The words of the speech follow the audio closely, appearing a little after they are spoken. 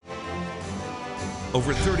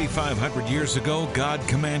Over 3,500 years ago, God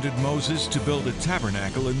commanded Moses to build a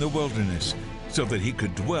tabernacle in the wilderness so that he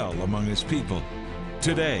could dwell among his people.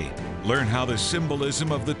 Today, learn how the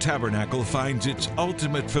symbolism of the tabernacle finds its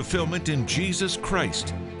ultimate fulfillment in Jesus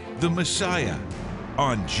Christ, the Messiah,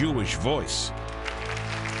 on Jewish Voice.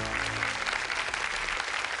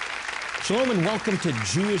 Shalom and welcome to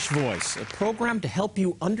Jewish Voice, a program to help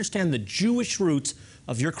you understand the Jewish roots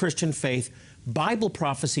of your Christian faith, Bible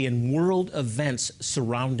prophecy, and world events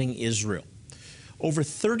surrounding Israel. Over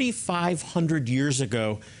 3,500 years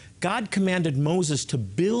ago, God commanded Moses to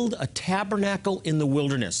build a tabernacle in the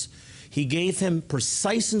wilderness. He gave him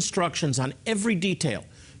precise instructions on every detail,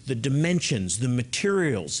 the dimensions, the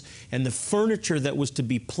materials, and the furniture that was to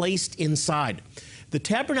be placed inside. The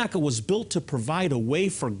tabernacle was built to provide a way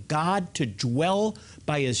for God to dwell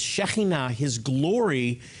by His Shekhinah, His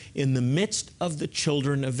glory, in the midst of the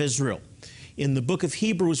children of Israel. In the book of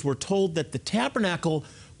Hebrews, we're told that the tabernacle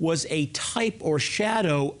was a type or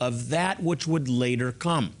shadow of that which would later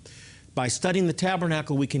come. By studying the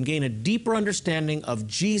tabernacle, we can gain a deeper understanding of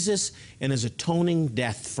Jesus and His atoning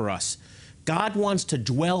death for us. God wants to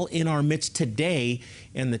dwell in our midst today,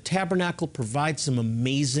 and the tabernacle provides some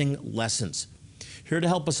amazing lessons. Here to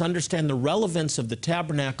help us understand the relevance of the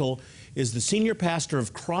tabernacle is the senior pastor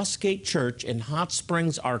of Crossgate Church in Hot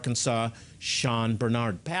Springs, Arkansas, Sean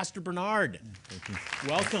Bernard. Pastor Bernard,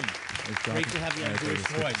 welcome. Great to have you on Jewish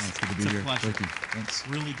Voice. It's good to be here. Pleasure. Thank you. Thanks.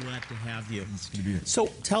 Really glad to have you. It's good to be here. So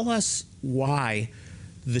tell us why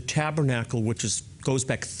the tabernacle, which goes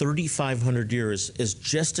back 3,500 years, is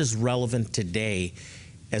just as relevant today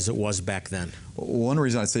as it was back then. Well, one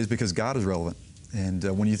reason I'd say is because God is relevant. And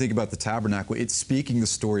when you think about the tabernacle, it's speaking the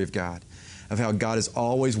story of God, of how God has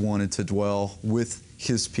always wanted to dwell with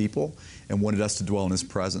His people and wanted us to dwell in His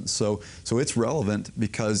presence. So it's relevant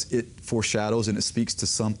because it foreshadows and it speaks to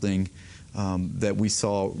something that we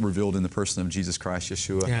saw revealed in the person of Jesus Christ,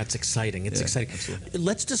 Yeshua. Yeah, it's exciting. It's exciting. Absolutely.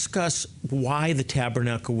 Let's discuss why the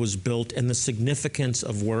tabernacle was built and the significance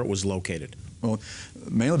of where it was located. Well,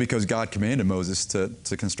 mainly because God commanded Moses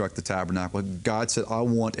to construct the tabernacle. God said, I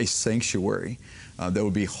want a sanctuary that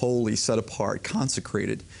would be holy, set apart,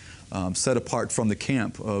 consecrated, set apart from the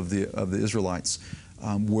camp of the Israelites,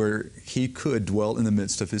 where He could dwell in the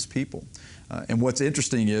midst of His people. And what's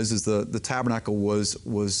interesting is the tabernacle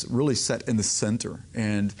was really set in the center,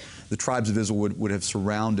 and the tribes of Israel would have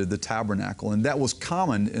surrounded the tabernacle. And that was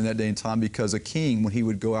common in that day and time because a king, when he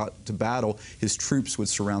would go out to battle, his troops would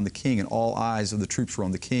surround the king, and all eyes of the troops were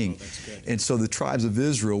on the king. Oh, and so the tribes of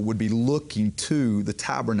Israel would be looking to the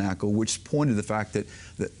tabernacle, which pointed to the fact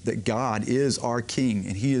that God is our king,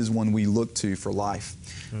 and He is one we look to for life.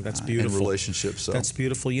 Oh, that's beautiful. In relationships. So. That's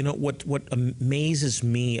beautiful. You know, what amazes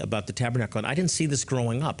me about the tabernacle, and I didn't see this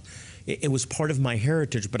growing up, it was part of my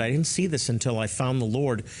heritage, but I didn't see this until I found the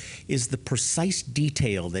Lord, is the precise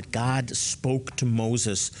detail that God spoke to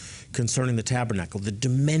Moses concerning the tabernacle, the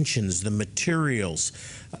dimensions, the materials,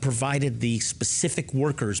 provided the specific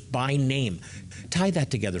workers by name. Tie that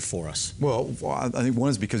together for us. Well, I think one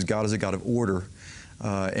is because God is a God of order.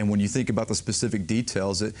 And when you think about the specific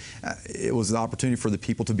details, it was an opportunity for the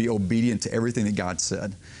people to be obedient to everything that God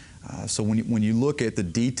said. So when you look at the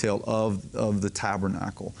detail of the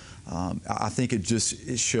tabernacle, I think it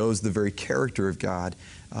shows the very character of God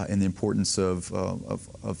and the importance of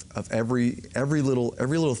every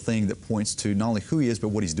little thing that points to not only who He is but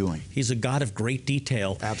what He's doing. He's a God of great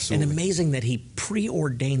detail. Absolutely. And amazing that He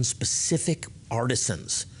preordained specific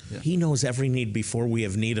artisans. Yeah. He knows every need before we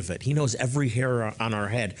have need of it. He knows every hair on our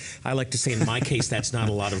head. I like to say, in my case, that's not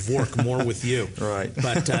a lot of work, more with you. Right.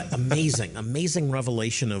 But amazing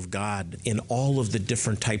revelation of God in all of the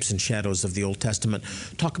different types and shadows of the Old Testament.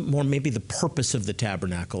 Talk more maybe the purpose of the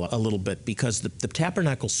tabernacle a little bit, because the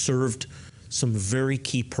tabernacle served some very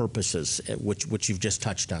key purposes, which you've just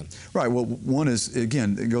touched on. Right. Well, one is,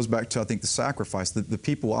 again, it goes back to, I think, the sacrifice. The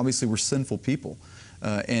people obviously were sinful people.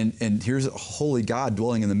 And here's a holy God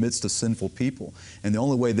dwelling in the midst of sinful people. And the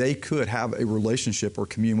only way they could have a relationship or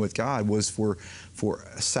commune with God was for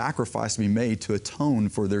a sacrifice to be made to atone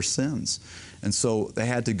for their sins. And so they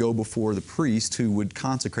had to go before the priest, who would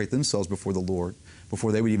consecrate themselves before the Lord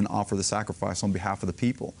before they would even offer the sacrifice on behalf of the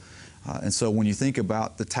people. And so when you think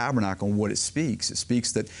about the tabernacle and what it speaks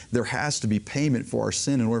that there has to be payment for our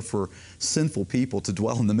sin in order for sinful people to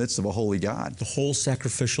dwell in the midst of a holy God. The whole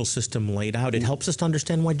sacrificial system laid out. It helps us to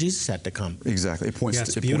understand why Jesus had to come. Exactly. It points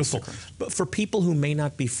it's to beautiful. Christ. But for people who may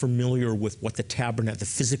not be familiar with what the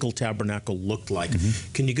physical tabernacle looked like,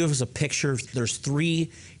 can you give us a picture? There's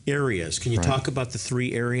 3 areas. Can you talk about the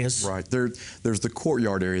 3 areas? Right. There's the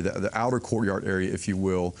courtyard area, the outer courtyard area, if you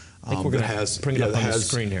will, I think we're going to bring it up on the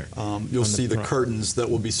screen here. You'll see the curtains that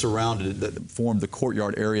will be surrounded that form the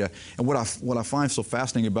courtyard area. And what I find so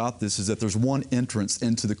fascinating about this is that there's one entrance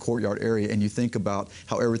into the courtyard area, and you think about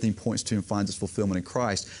how everything points to and finds its fulfillment in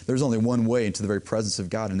Christ. There's only one way into the very presence of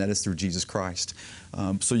God, and that is through Jesus Christ.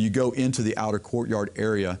 So you go into the outer courtyard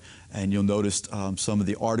area, and you'll notice some of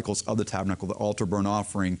the articles of the tabernacle, the altar, burnt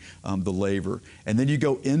offering, the laver. And then you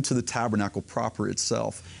go into the tabernacle proper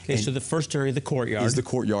itself. Okay, so the first area, the courtyard. Is the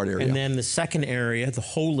courtyard area. And then the second area, the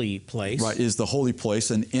holy place. Right, is the holy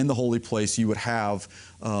place. And in the holy place, you would have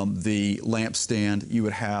the lampstand, you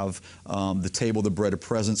would have the table of the bread of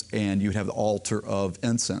presence, and you would have the altar of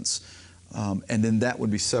incense. And then that would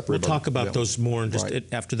be separated. We'll talk about those more in just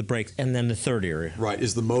after the break. And then the third area. Right,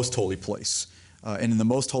 is the most holy place. And in the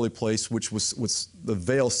most holy place, which was the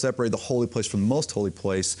veil separated the holy place from the most holy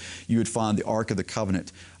place, you would find the Ark of the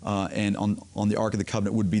Covenant. And on the Ark of the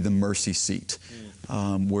Covenant would be the mercy seat,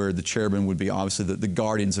 where the cherubim would be obviously the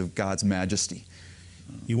guardians of God's majesty.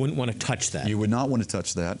 You wouldn't want to touch that. You would not want to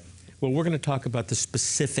touch that. Well, we're going to talk about the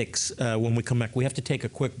specifics when we come back. We have to take a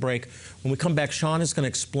quick break. When we come back, Sean is going to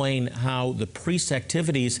explain how the priest's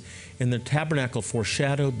activities in the tabernacle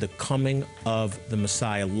foreshadowed the coming of the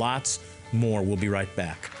Messiah. Lots more. We'll be right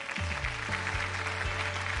back.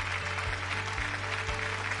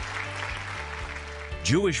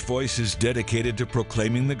 Jewish Voice is dedicated to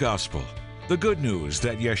proclaiming the gospel, the good news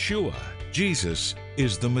that Yeshua, Jesus,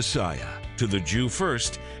 is the Messiah, to the Jew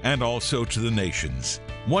first and also to the nations.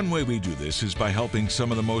 One way we do this is by helping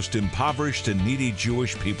some of the most impoverished and needy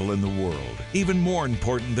Jewish people in the world. Even more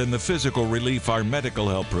important than the physical relief our medical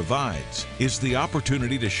help provides is the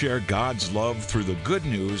opportunity to share God's love through the good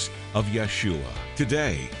news of Yeshua.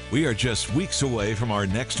 Today, we are just weeks away from our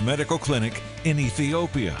next medical clinic in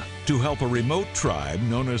Ethiopia to help a remote tribe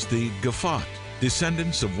known as the Gafat,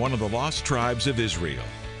 descendants of one of the lost tribes of Israel.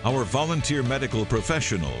 Our volunteer medical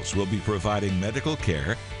professionals will be providing medical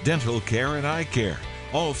care, dental care, and eye care,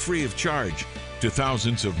 all free of charge, to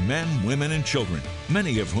thousands of men, women, and children,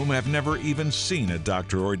 many of whom have never even seen a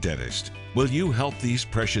doctor or dentist. Will you help these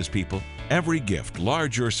precious people? Every gift,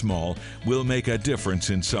 large or small, will make a difference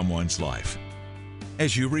in someone's life.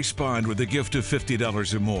 As you respond with a gift of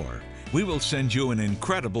 $50 or more, we will send you an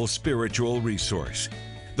incredible spiritual resource,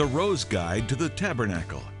 The Rose Guide to the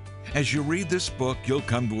Tabernacle. As you read this book, you'll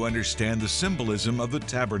come to understand the symbolism of the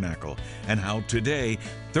tabernacle and how today,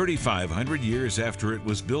 3,500 years after it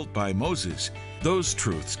was built by Moses, those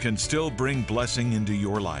truths can still bring blessing into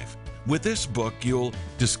your life. With this book, you'll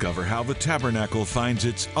discover how the tabernacle finds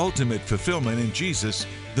its ultimate fulfillment in Jesus,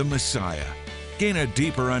 the Messiah. Gain a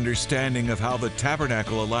deeper understanding of how the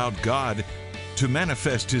tabernacle allowed God to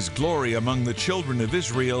manifest His glory among the children of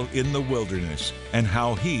Israel in the wilderness, and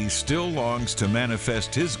how He still longs to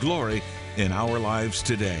manifest His glory in our lives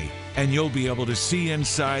today. And you'll be able to see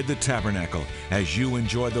inside the tabernacle as you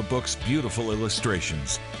enjoy the book's beautiful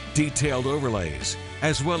illustrations, detailed overlays,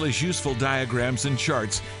 as well as useful diagrams and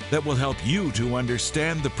charts that will help you to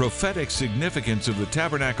understand the prophetic significance of the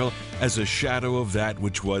tabernacle as a shadow of that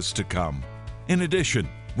which was to come. In addition,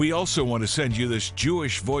 we also want to send you this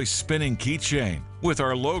Jewish Voice spinning keychain with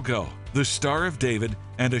our logo, the Star of David,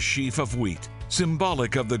 and a sheaf of wheat,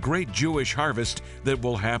 symbolic of the great Jewish harvest that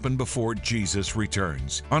will happen before Jesus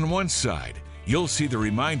returns. On one side, you'll see the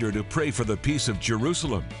reminder to pray for the peace of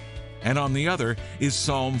Jerusalem, and on the other is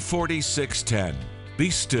Psalm 46:10. Be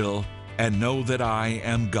still and know that I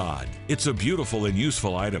am God. It's a beautiful and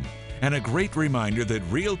useful item, and a great reminder that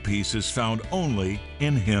real peace is found only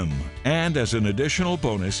in Him. And as an additional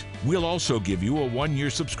bonus, we'll also give you a 1-year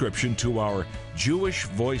subscription to our Jewish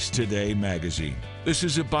Voice Today magazine. This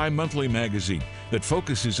is a bi-monthly magazine that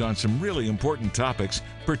focuses on some really important topics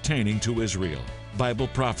pertaining to Israel, Bible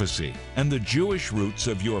prophecy, and the Jewish roots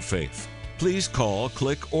of your faith. Please call,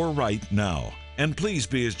 click, or write now. And please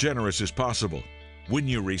be as generous as possible. When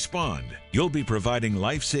you respond, you'll be providing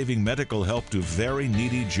life-saving medical help to very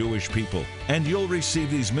needy Jewish people, and you'll receive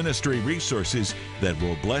these ministry resources that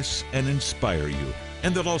will bless and inspire you.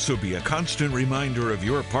 And they'll also be a constant reminder of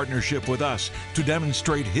your partnership with us to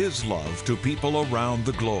demonstrate His love to people around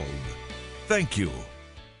the globe. Thank you.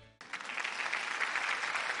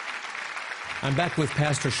 I'm back with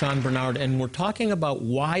Pastor Sean Bernard, and we're talking about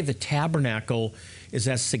why the tabernacle is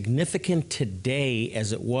as significant today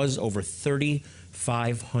as it was over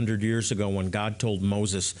 3,500 years ago when God told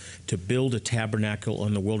Moses to build a tabernacle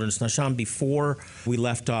in the wilderness. Now, Sean, before we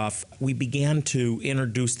left off, we began to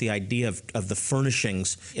introduce the idea of the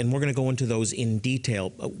furnishings, and we're going to go into those in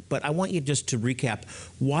detail. But I want you just to recap,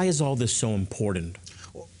 why is all this so important?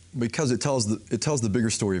 Because it tells the bigger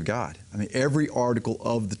story of God. I mean, every article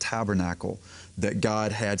of the tabernacle that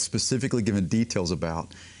God had specifically given details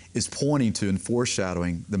about is pointing to and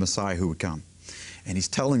foreshadowing the Messiah who would come. And he's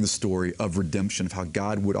telling the story of redemption, of how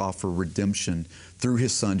God would offer redemption through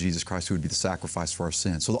his Son, Jesus Christ, who would be the sacrifice for our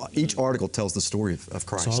sins. So each article tells the story of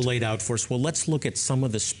Christ. It's all laid out for us. Well, let's look at some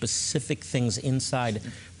of the specific things inside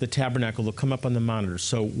the tabernacle. They'll come up on the monitor.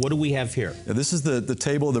 So what do we have here? Now, this is the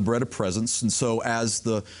table of the bread of presence. And so as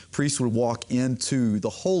the priest would walk into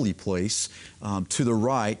the holy place, to the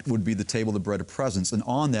right would be the table of the bread of presence. And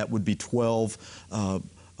on that would be 12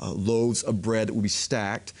 loaves of bread that would be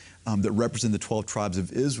stacked. That represent the 12 tribes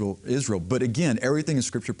of Israel. But again, everything in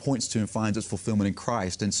Scripture points to and finds its fulfillment in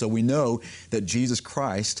Christ. And so we know that Jesus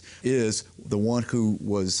Christ is the one who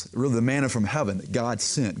was really the manna from heaven that God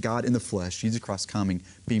sent, God in the flesh, Jesus Christ coming,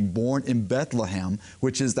 being born in Bethlehem,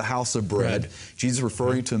 which is the house of bread. Jesus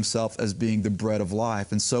referring to himself as being the bread of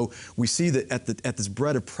life. And so we see that at this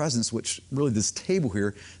bread of presence, which really this table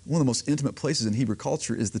here, one of the most intimate places in Hebrew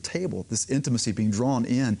culture is the table, this intimacy being drawn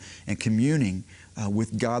in and communing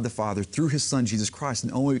with God the Father through his Son, Jesus Christ.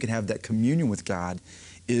 And the only way we can have that communion with God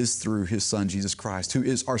is through his Son, Jesus Christ, who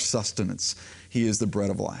is our sustenance. He is the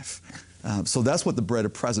bread of life. So that's what the bread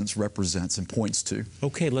of presence represents and points to.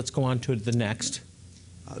 Okay, let's go on to the next.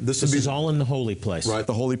 This is all in the holy place. Right,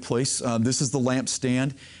 the holy place. This is the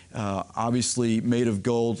lampstand, obviously made of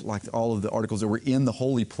gold, like all of the articles that were in the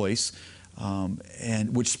holy place.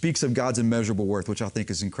 And which speaks of God's immeasurable worth, which I think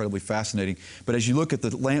is incredibly fascinating. But as you look at the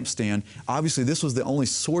lampstand, obviously this was the only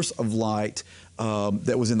source of light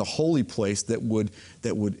that was in the holy place that would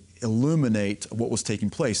illuminate what was taking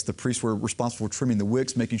place. The priests were responsible for trimming the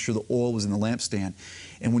wicks, making sure the oil was in the lampstand.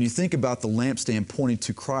 And when you think about the lampstand pointing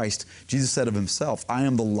to Christ, Jesus said of himself, "I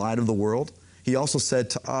am the light of the world." He also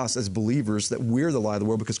said to us as believers that we're the light of the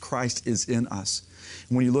world because Christ is in us.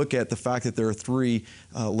 When you look at the fact that there are 3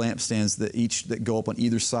 lampstands that go up on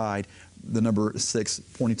either side, the number 6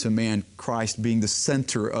 pointing to man, Christ being the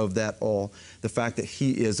center of that all, the fact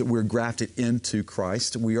that we're grafted into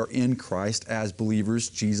Christ, we are in Christ as believers,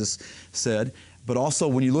 Jesus said. But also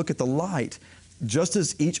when you look at the light, just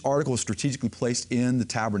as each article is strategically placed in the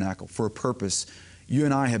tabernacle for a purpose, you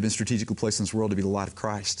and I have been strategically placed in this world to be the light of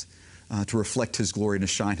Christ. To reflect his glory and to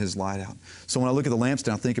shine his light out. So when I look at the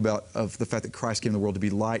lampstand, I think about the fact that Christ came in the world to be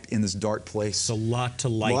light in this dark place. It's a lot to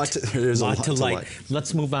light. There's a lot to light.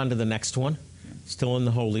 Let's move on to the next one. Still in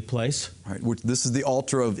the holy place. Right. This is the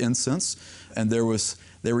altar of incense, and they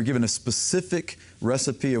were given a specific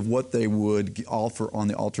recipe of what they would offer on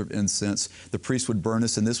the altar of incense. The priest would burn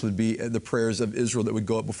this, and this would be the prayers of Israel that would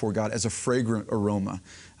go up before God as a fragrant aroma,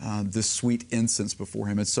 this sweet incense before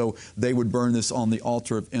him. And so they would burn this on the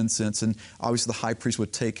altar of incense, and obviously the high priest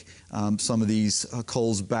would take some of these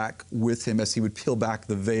coals back with him as he would peel back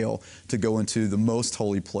the veil to go into the most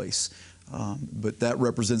holy place. But that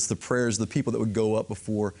represents the prayers of the people that would go up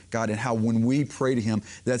before God, and how when we pray to him,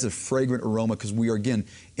 that's a fragrant aroma because we are, again,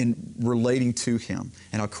 in relating to him,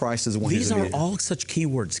 and how Christ is the one who's These are all such key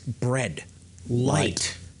words: bread,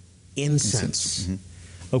 light, incense. Mm-hmm.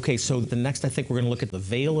 Okay, so the next, I think we're going to look at the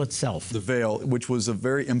veil itself. The veil, which was a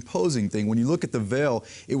very imposing thing. When you look at the veil,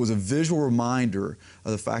 it was a visual reminder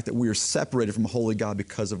of the fact that we are separated from a holy God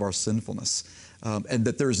because of our sinfulness. And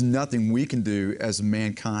that there's nothing we can do as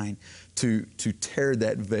mankind to tear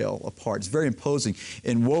that veil apart. It's very imposing.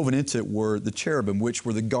 And woven into it were the cherubim, which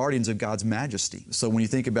were the guardians of God's majesty. So when you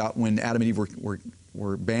think about when Adam and Eve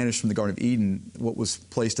were banished from the Garden of Eden, what was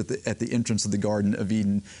placed at the entrance of the Garden of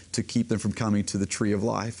Eden to keep them from coming to the tree of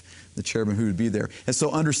life, the cherubim who would be there. And so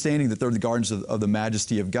understanding that they're the guardians of the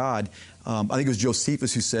majesty of God, I think it was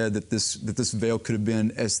Josephus who said that this veil could have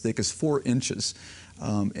been as thick as 4 inches.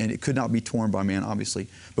 And it could not be torn by man, obviously.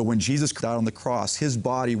 But when Jesus died on the cross, his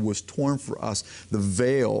body was torn for us. The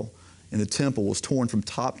veil in the temple was torn from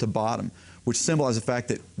top to bottom, which symbolized the fact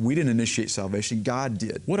that we didn't initiate salvation, God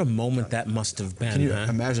did. What a moment that must have been. Can you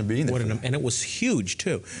imagine being there? And it was huge,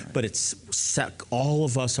 too. Right. But all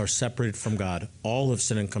of us are separated from God. All have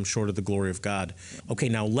sinned and come short of the glory of God. Okay,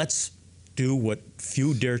 now let's do what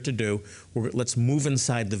few dare to do. Let's move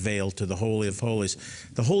inside the veil to the Holy of Holies.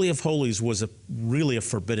 The Holy of Holies was really a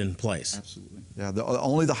forbidden place. Absolutely. Yeah,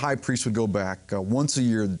 only the high priest would go back once a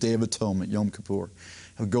year, the Day of Atonement, Yom Kippur.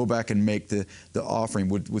 Would go back and make the offering,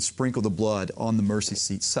 would sprinkle the blood on the mercy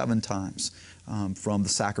seat 7 times from the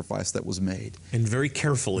sacrifice that was made. And very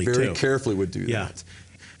carefully, Very carefully would do that.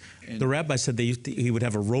 The rabbi said he would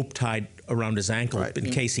have a rope tied around his ankle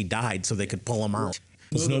in case he died so they could pull him out.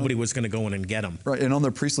 Because nobody was going to go in and get him. Right, and on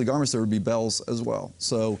their priestly garments there would be bells as well.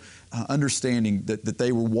 So understanding that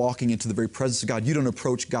they were walking into the very presence of God. You don't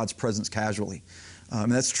approach God's presence casually.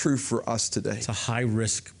 And that's true for us today. It's a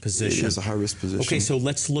high-risk position. It is a high-risk position. Okay, so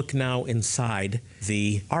let's look now inside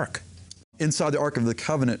the ark. Inside the Ark of the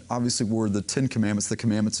Covenant, obviously, were the Ten Commandments, the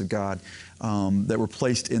commandments of God that were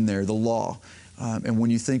placed in there, the law. And when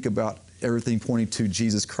you think about everything pointing to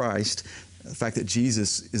Jesus Christ, the fact that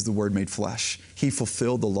Jesus is the Word made flesh. He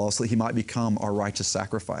fulfilled the law so that He might become our righteous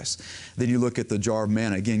sacrifice. Then you look at the jar of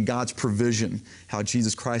manna. Again, God's provision, how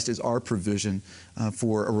Jesus Christ is our provision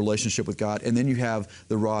for a relationship with God. And then you have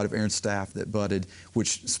the rod of Aaron's staff that budded,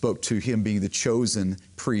 which spoke to Him being the chosen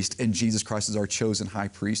priest, and Jesus Christ is our chosen high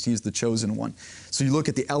priest. He is the chosen one. So you look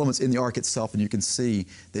at the elements in the ark itself, and you can see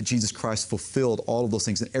that Jesus Christ fulfilled all of those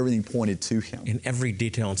things, and everything pointed to Him. In every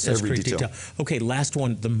detail, in such great detail. Okay, last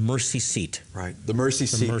one, the mercy seat. Right. The mercy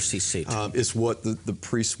seat. The mercy seat. Is what the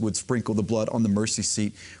priest would sprinkle the blood on the mercy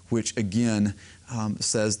seat, which again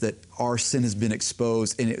says that our sin has been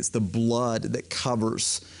exposed, and it's the blood that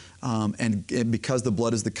covers. And because the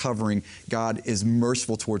blood is the covering, God is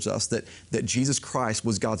merciful towards us, that Jesus Christ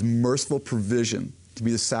was God's merciful provision to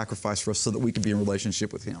be the sacrifice for us so that we could be in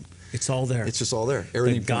relationship with Him. It's all there. It's just all there.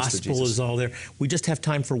 Everything the gospel is all there. We just have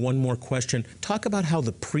time for one more question. Talk about how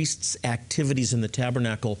the priest's activities in the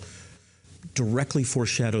tabernacle directly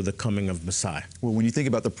foreshadow the coming of Messiah. Well, when you think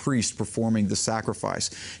about the priest performing the sacrifice,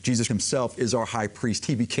 Jesus Himself is our high priest.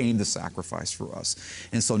 He became the sacrifice for us.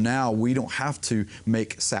 And so now we don't have to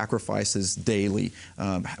make sacrifices daily,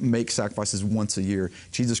 make sacrifices once a year.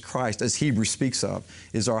 Jesus Christ, as Hebrews speaks of,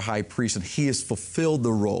 is our high priest, and He has fulfilled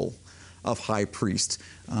the role of high priest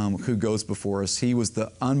who goes before us. He was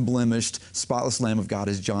the unblemished, spotless Lamb of God,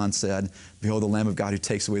 as John said, "Behold, the Lamb of God who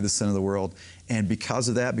takes away the sin of the world." And because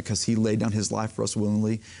of that, because He laid down His life for us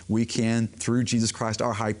willingly, we can, through Jesus Christ,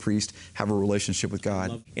 our high priest, have a relationship with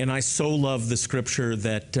God. And I so love the scripture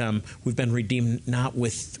that we've been redeemed not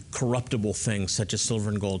with corruptible things such as silver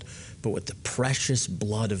and gold, but with the precious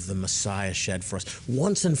blood of the Messiah shed for us.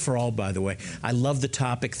 Once and for all, by the way. I love the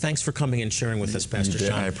topic. Thanks for coming and sharing with us, Pastor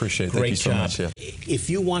Sean. I appreciate it. Great Thank you so job. much. Yeah. If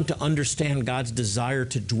you want to understand God's desire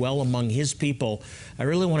to dwell among His people, I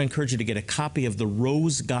really want to encourage you to get a copy of the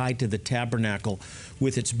Rose Guide to the Tabernacle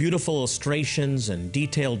with its beautiful illustrations and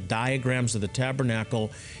detailed diagrams of the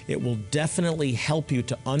tabernacle. It will definitely help you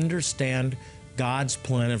to understand God's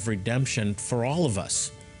plan of redemption for all of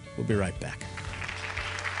us. We'll be right back.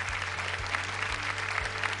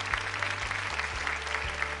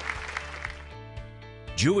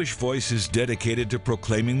 Jewish Voice is dedicated to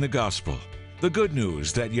proclaiming the gospel, the good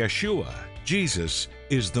news that Yeshua, Jesus,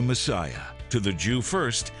 is the Messiah, to the Jew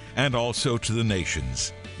first and also to the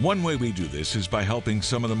nations. One way we do this is by helping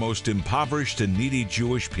some of the most impoverished and needy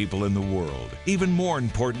Jewish people in the world. Even more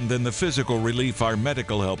important than the physical relief our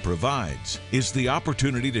medical help provides is the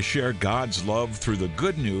opportunity to share God's love through the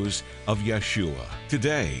good news of Yeshua.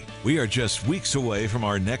 Today, we are just weeks away from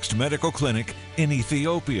our next medical clinic in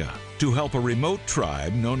Ethiopia to help a remote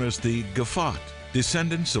tribe known as the Gafat,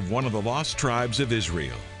 descendants of one of the lost tribes of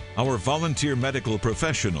Israel. Our volunteer medical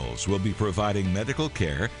professionals will be providing medical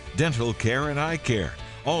care, dental care, and eye care,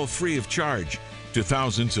 all free of charge, to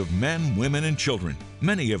thousands of men, women, and children,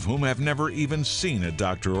 many of whom have never even seen a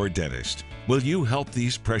doctor or dentist. Will you help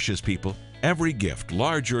these precious people? Every gift,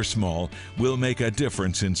 large or small, will make a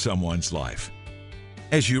difference in someone's life.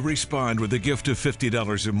 As you respond with a gift of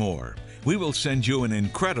 $50 or more, we will send you an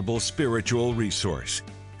incredible spiritual resource,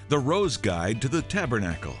 the Rose Guide to the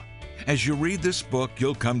Tabernacle. As you read this book,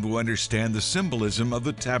 you'll come to understand the symbolism of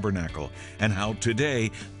the tabernacle and how today,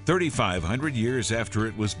 3,500 years after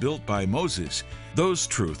it was built by Moses, those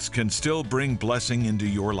truths can still bring blessing into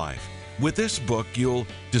your life. With this book, you'll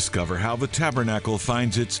discover how the tabernacle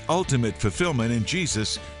finds its ultimate fulfillment in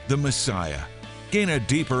Jesus, the Messiah. Gain a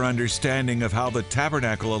deeper understanding of how the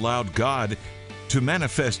tabernacle allowed God to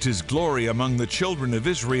manifest His glory among the children of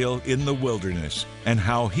Israel in the wilderness, and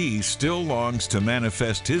how He still longs to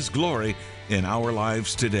manifest His glory in our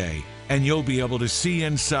lives today. And you'll be able to see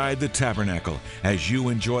inside the tabernacle as you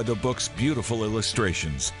enjoy the book's beautiful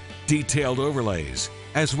illustrations, detailed overlays,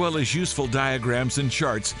 as well as useful diagrams and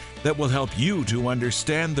charts that will help you to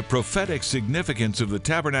understand the prophetic significance of the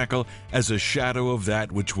tabernacle as a shadow of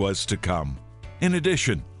that which was to come. In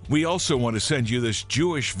addition, we also want to send you this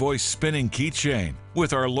Jewish Voice spinning keychain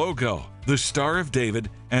with our logo, the Star of David,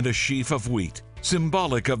 and a sheaf of wheat,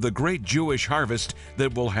 symbolic of the great Jewish harvest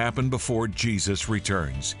that will happen before Jesus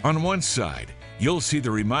returns. On one side, you'll see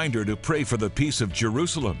the reminder to pray for the peace of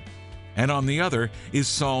Jerusalem, and on the other is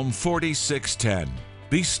Psalm 46:10.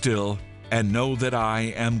 Be still and know that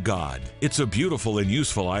I am God. It's a beautiful and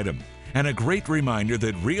useful item, and a great reminder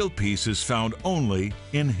that real peace is found only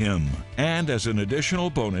in Him. And as an additional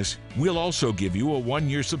bonus, we'll also give you a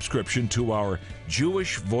one-year subscription to our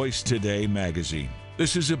Jewish Voice Today magazine.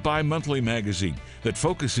 This is a bi-monthly magazine that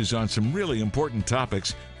focuses on some really important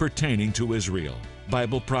topics pertaining to Israel,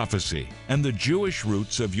 Bible prophecy, and the Jewish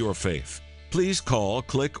roots of your faith. Please call,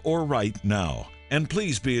 click, or write now, and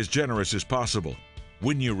please be as generous as possible.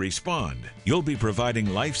 When you respond, you'll be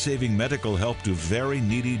providing life-saving medical help to very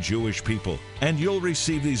needy Jewish people, and you'll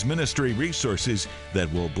receive these ministry resources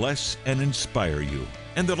that will bless and inspire you.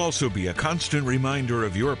 And they'll also be a constant reminder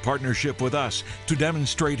of your partnership with us to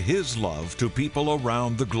demonstrate His love to people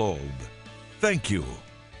around the globe. Thank you.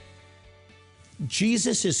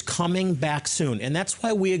 Jesus is coming back soon, and that's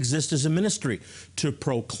why we exist as a ministry, to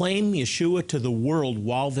proclaim Yeshua to the world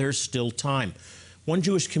while there's still time. One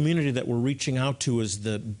Jewish community that we're reaching out to is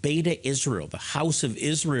the Beta Israel, the House of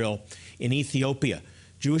Israel in Ethiopia.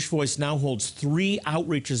 Jewish Voice now holds 3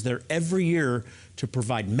 outreaches there every year to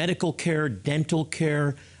provide medical care, dental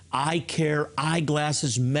care,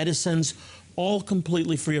 eyeglasses, medicines, all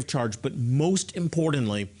completely free of charge. But most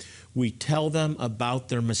importantly, we tell them about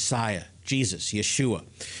their Messiah, Jesus, Yeshua.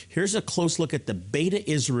 Here's a close look at the Beta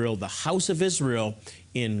Israel, the House of Israel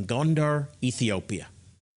in Gondar, Ethiopia.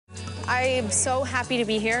 I'm so happy to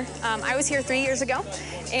be here. I was here 3 years ago,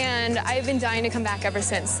 and I've been dying to come back ever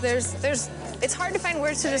since. It's hard to find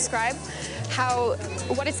words to describe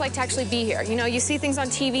what it's like to actually be here. You know, you see things on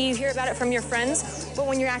TV, you hear about it from your friends, but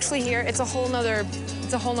when you're actually here, it's a whole nother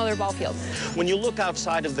ball field. When you look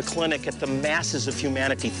outside of the clinic at the masses of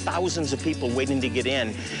humanity, thousands of people waiting to get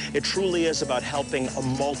in, it truly is about helping a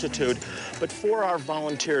multitude. But for our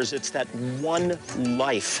volunteers, it's that one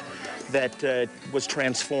life that was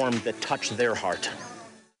transformed, that touched their heart.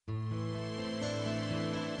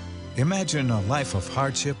 Imagine a life of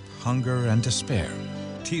hardship, hunger, and despair,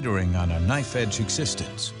 teetering on a knife-edge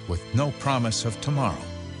existence with no promise of tomorrow.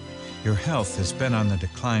 Your health has been on the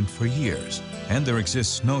decline for years, and there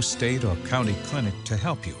exists no state or county clinic to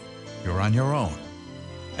help you. You're on your own.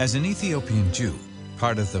 As an Ethiopian Jew,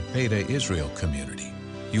 part of the Beta Israel community,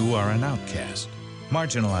 you are an outcast,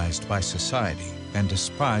 marginalized by society and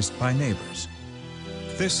despised by neighbors.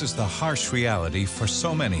 This is the harsh reality for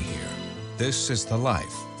so many here. This is the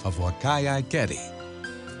life of Wagaya Getty.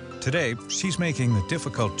 Today, she's making the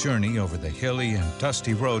difficult journey over the hilly and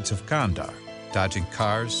dusty roads of Gondar, dodging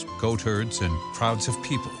cars, goat herds, and crowds of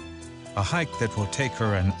people. A hike that will take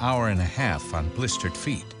her an hour and a half on blistered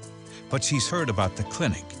feet. But she's heard about the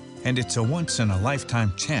clinic, and it's a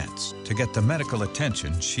once-in-a-lifetime chance to get the medical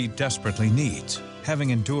attention she desperately needs, having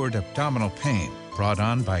endured abdominal pain brought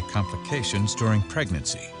on by complications during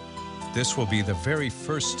pregnancy. This will be the very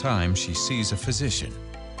first time she sees a physician.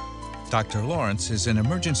 Dr. Lawrence is an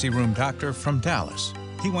emergency room doctor from Dallas.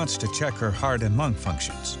 He wants to check her heart and lung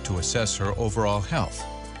functions to assess her overall health.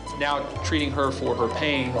 Now treating her for her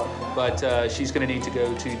pain, but she's going to need to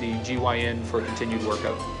go to the GYN for a continued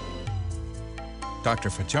workup. Dr.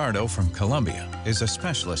 Fajardo from Columbia is a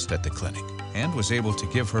specialist at the clinic and was able to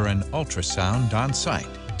give her an ultrasound on site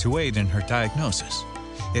to aid in her diagnosis.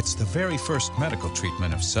 It's the very first medical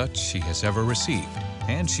treatment of such she has ever received,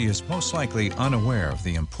 and she is most likely unaware of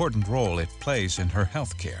the important role it plays in her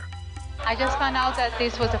health care. I just found out that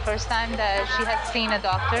this was the first time that she had seen a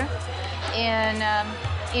doctor, and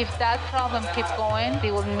if that problem keeps going,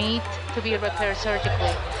 they will need to be repaired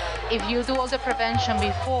surgically. If you do all the prevention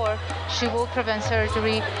before, she will prevent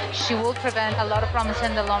surgery, she will prevent a lot of problems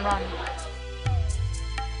in the long run.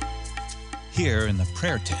 Here in the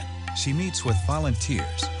prayer tent, she meets with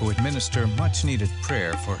volunteers who administer much-needed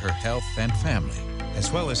prayer for her health and family,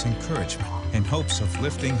 as well as encouragement in hopes of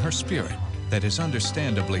lifting her spirit that is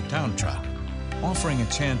understandably downtrodden, offering a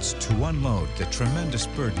chance to unload the tremendous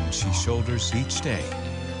burden she shoulders each day.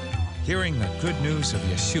 Hearing the good news of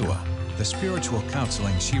Yeshua, the spiritual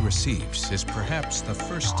counseling she receives is perhaps the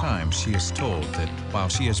first time she is told that while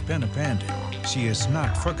she has been abandoned, she is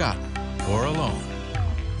not forgotten or alone,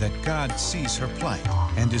 that God sees her plight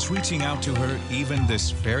and is reaching out to her even this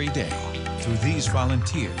very day through these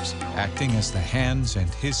volunteers acting as the hands and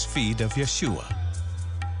his feet of Yeshua.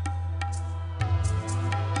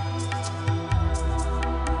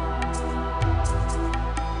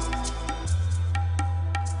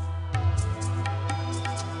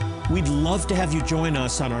 We'd love to have you join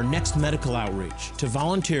us on our next medical outreach. To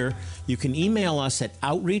volunteer, you can email us at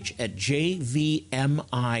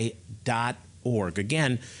outreach@jvmi.org.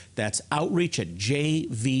 Again, that's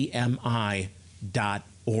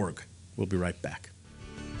outreach@jvmi.org. We'll be right back.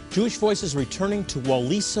 Jewish Voice is returning to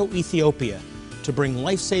Waliso, Ethiopia to bring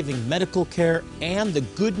life-saving medical care and the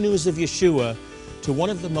good news of Yeshua to one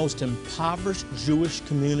of the most impoverished Jewish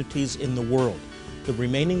communities in the world, the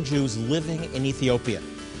remaining Jews living in Ethiopia.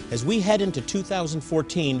 As we head into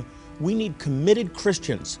 2014, we need committed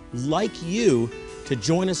Christians like you to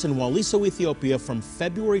join us in Waliso, Ethiopia from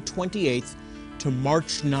February 28th to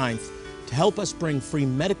March 9th to help us bring free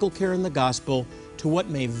medical care in the gospel to what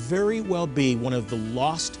may very well be one of the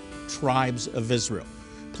lost tribes of Israel.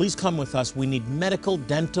 Please come with us. We need medical,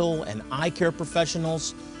 dental, and eye care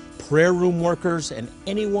professionals, prayer room workers, and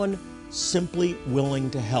anyone simply willing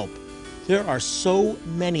to help. There are so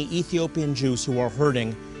many Ethiopian Jews who are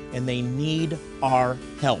hurting, and they need our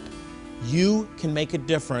help. You can make a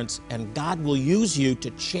difference, and God will use you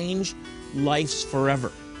to change lives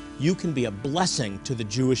forever. You can be a blessing to the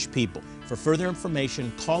Jewish people. For further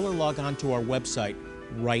information, call or log on to our website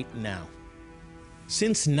right now.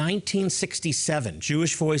 Since 1967,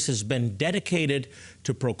 Jewish Voice has been dedicated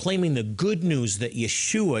to proclaiming the good news that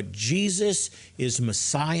Yeshua, Jesus, is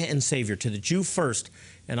Messiah and Savior, to the Jew first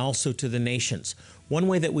and also to the nations. One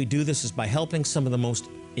way that we do this is by helping some of the most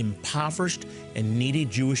impoverished and needy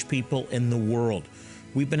Jewish people in the world.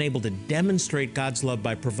 We've been able to demonstrate God's love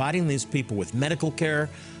by providing these people with medical care,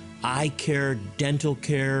 eye care, dental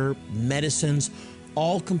care, medicines,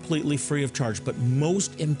 all completely free of charge. But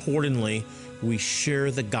most importantly, we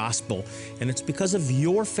share the gospel. And it's because of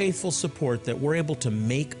your faithful support that we're able to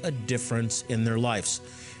make a difference in their lives.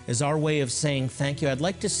 As our way of saying thank you, I'd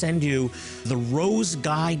like to send you the Rose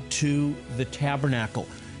Guide to the Tabernacle.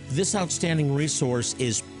 This outstanding resource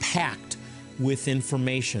is packed with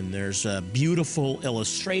information. There's beautiful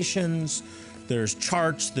illustrations, there's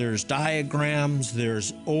charts, there's diagrams,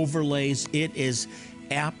 there's overlays. It is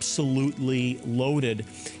absolutely loaded.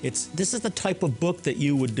 This is the type of book that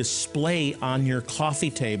you would display on your coffee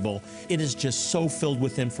table. It is just so filled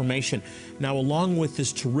with information. Now, along with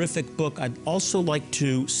this terrific book, I'd also like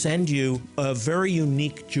to send you a very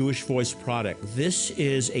unique Jewish Voice product. This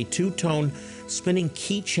is a two-tone spinning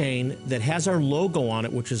keychain that has our logo on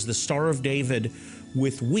it, which is the Star of David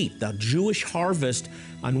with wheat, the Jewish harvest.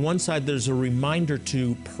 On one side, there's a reminder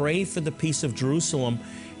to pray for the peace of Jerusalem.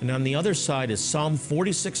 And on the other side is Psalm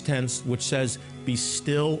 46:10, which says, "Be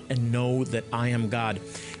still and know that I am God."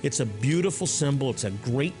 It's a beautiful symbol. It's a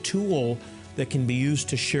great tool that can be used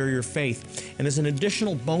to share your faith. And as an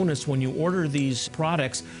additional bonus, when you order these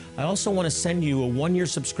products, I also want to send you a one-year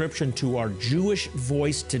subscription to our Jewish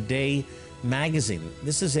Voice Today magazine.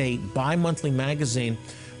 This is a bi-monthly magazine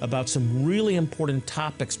about some really important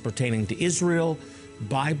topics pertaining to Israel,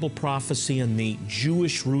 Bible prophecy, and the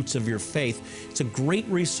Jewish roots of your faith. It's a great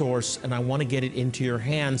resource, and I want to get it into your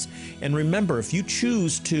hands. And remember, if you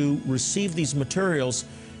choose to receive these materials,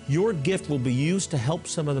 your gift will be used to help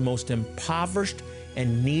some of the most impoverished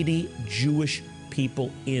and needy Jewish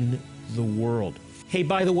people in the world. Hey,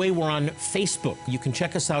 by the way, we're on Facebook. You can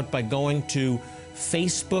check us out by going to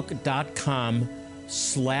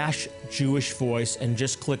facebook.com/Jewish Voice and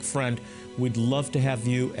just click friend. We'd love to have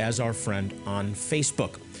you as our friend on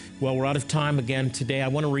Facebook. Well, we're out of time again today. I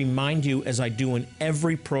want to remind you, as I do in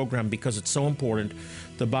every program because it's so important,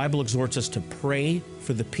 the Bible exhorts us to pray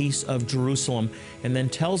for the peace of Jerusalem and then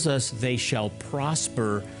tells us they shall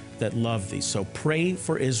prosper that love thee. So pray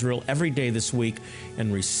for Israel every day this week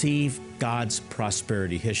and receive God's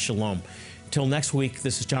prosperity, His shalom. Until next week,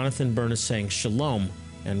 this is Jonathan Bernis saying shalom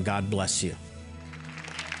and God bless you.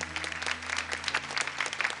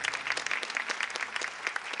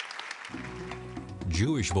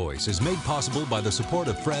 Jewish Voice is made possible by the support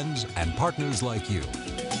of friends and partners like you.